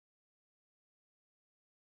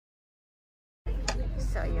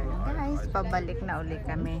So, yun guys. Pabalik na uli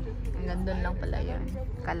kami. Hanggang doon lang pala yun.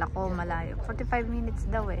 Kala ko malayo. 45 minutes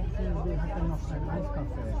daw eh.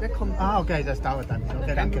 Ah, okay, das dauert dann.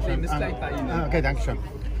 Okay, danke schön. Okay, danke schön.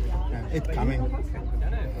 It's coming.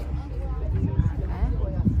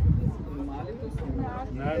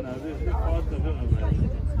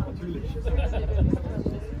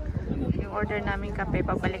 Yung order namin kape,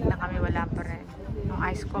 pabalik na kami, wala pa rin. Yung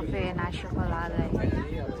iced coffee na chocolate.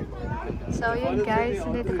 So yun guys,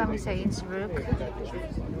 dito kami sa Innsbruck.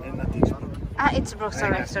 Ah, Innsbruck,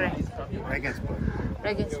 sorry. Regensburg.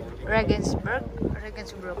 Regensburg.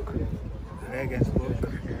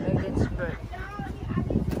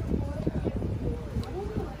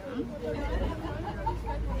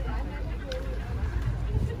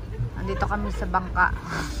 Andito kami sa bangka.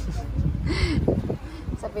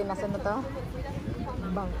 Sa Pinas, ano to?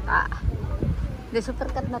 Bangka. Hindi,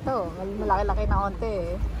 supercut na to. Malaki-laki na konti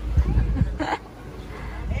eh.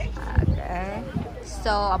 Okay.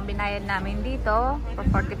 So, ang binayad namin dito for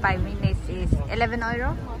 45 minutes is 11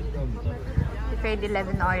 euro. We paid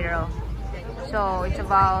 11 euro. So, it's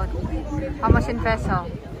about, how much in peso?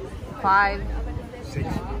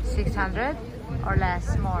 600 or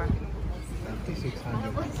less, more? 600.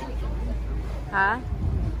 Ha?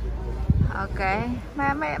 Okay.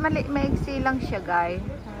 Maiksi lang siya, guys.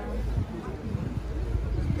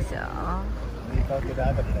 So, We go to the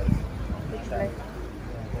other place. which place?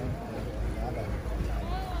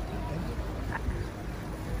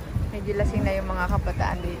 Medyo lasing na yung mga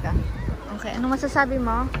kabataan dito. Okay, ano masasabi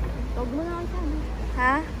mo? Huwag mo na ako.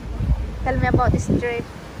 Ha? Tell me about this trip.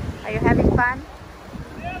 Are you having fun?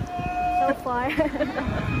 So far.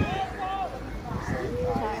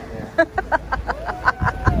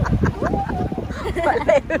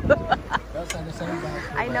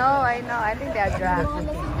 I know. I think they are drunk.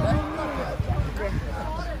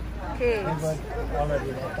 Kids.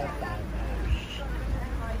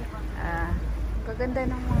 Kaganda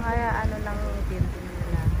ng mga ano ng building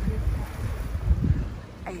nila.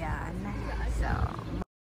 Ayan. So,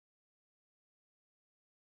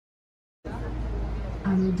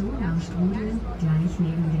 Am Donaustrudel, gleich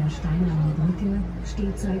neben der Steinernen Brücke,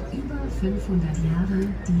 steht seit über 500 Jahren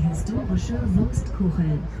die historische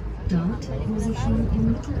Wurstkuchel. Dort, wo sich schon im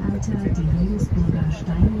Mittelalter die Regensburger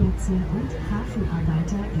Steinmetze und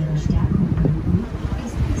Hafenarbeiter ihre Stärken banden,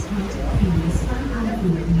 ist bis heute vieles von alten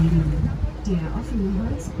geblieben. Der offene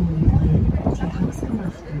Holzbodengrill, die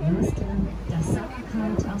hausgemachten Würste, das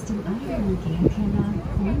Sauerkraut aus dem eigenen Gärkeller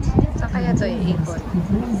und der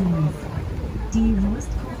Wurstkuchelsenf. Die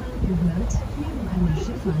Wurstkuchel gehört neben einer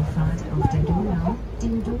Schifffahrtfahrt auf der Donau,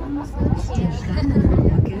 dem Dom und der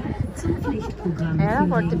Steinerbrücke zum Pflichtprogramm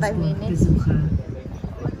für Regensburg-Besucher.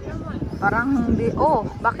 parang hindi. Oh,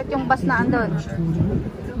 bakit yung bus na andun?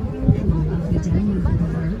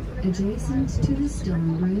 Adjacent to the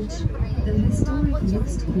stone bridge, the historic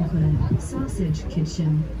Wurstkuchel sausage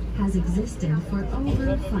kitchen has existed for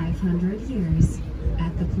over 500 years.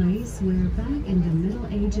 At the place where back in the Middle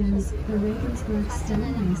Ages, the Regensburg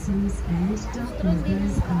stonemasons and dock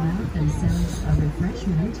workers allowed themselves a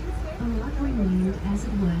refreshment, a lot remained as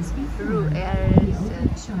it was before. The open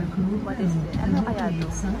charcoal grill, the homemade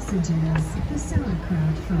sausages, the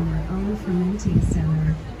sauerkraut from their own fermenting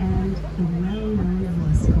cellar, and the well-known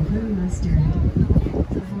Wurstkuchel mustard.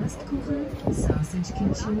 The Wurstkuchel sausage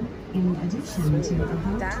kitchen, in addition to a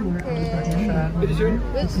hot tour of the Danube,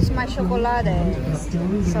 This is my chocolate.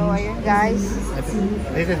 So ayun guys.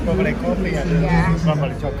 This is probably coffee and this is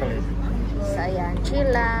probably chocolate. So ayan, chill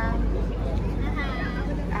lang.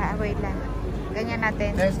 Wait lang. Ganyan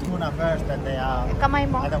natin. Taste tuna first and they are. Kamay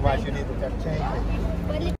mo. Otherwise you need to just change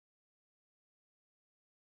it.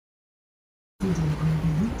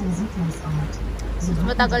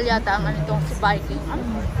 Matagal yata ang itong si biking.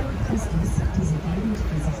 This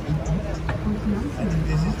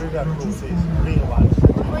is river cruise, real ones.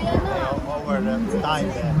 Over the time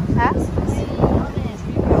there. Ha?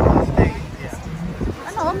 Stay here.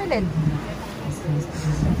 Ano? Umilit?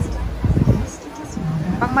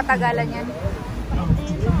 Pang matagalan yan.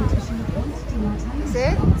 Is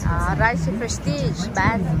it? Rice Prestige.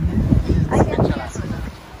 Bad. Ayan.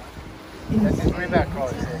 This is river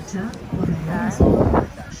cruise.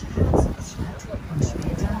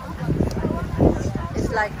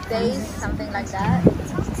 It's like days, something like that.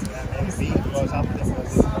 Maybe it goes up there because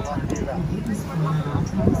it's a long river.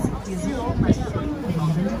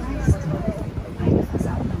 Eine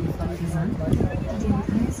Versammlung von Gesandten, die den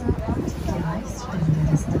Kaiser und die Reichsstände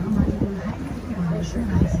des damaligen Heiligen Römischen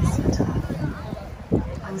Reiches vertraten.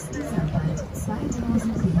 Aus dieser bald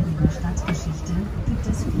 2000-jährigen Stadtgeschichte gibt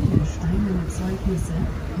es viele steinerne Zeugnisse Zeugnisse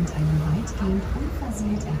und eine weitgehend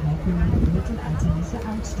unversehrt erhaltene mittelalterliche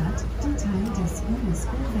Altstadt, die Teil des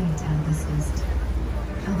Unesco-Welterbes ist.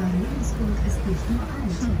 Aber Regensburg ist nicht nur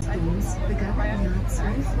alt. Doms begann im Jahr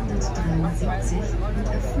 1273 und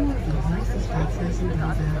erfuhr wie häufig bei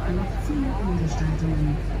Kirchenbauwerken viele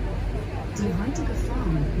Umgestaltungen. Die heutige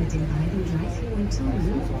Form mit den beiden gleich hohen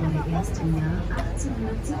Türmen wurde erst im Jahr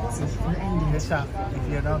 1870 vollendet. Yes, sir. If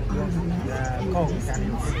you don't On go, the left, in the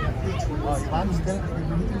distance, the twin spires of the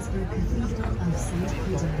Regensburg Cathedral of St.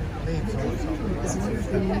 Peter. The cathedral is one of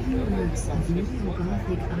the many works of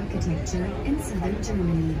neo-Gothic architecture in southern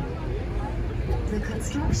Germany. The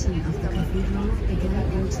construction of the cathedral began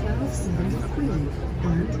in 1273,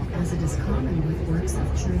 and, as it is common with works of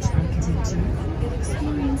church architecture, it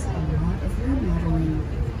experienced a lot of remodeling.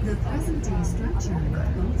 The present-day structure with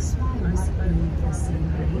both spires being the same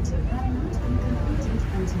height had not been completed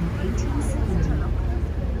until 1870.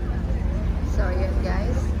 So, yun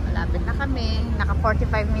guys. Malapit na kami. Naka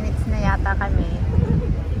 45 minutes na yata kami.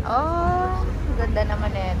 Oh, ganda naman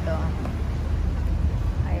ito.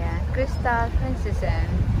 Ayan. Crystal Princess.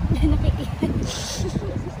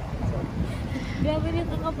 Grabe yung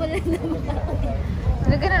kakapalan na mukha.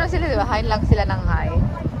 Nagano lang sila, diba? High lang sila ng high.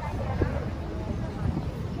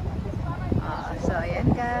 So, ayan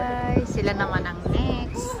guys. Sila naman ang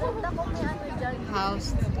next.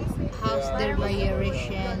 House der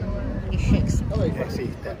Bayerischen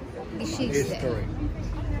Geschichte. History.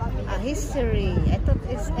 History. I thought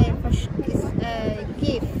it's a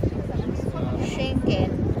gift. Schenken.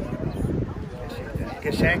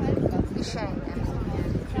 Geschenk. Geschenk.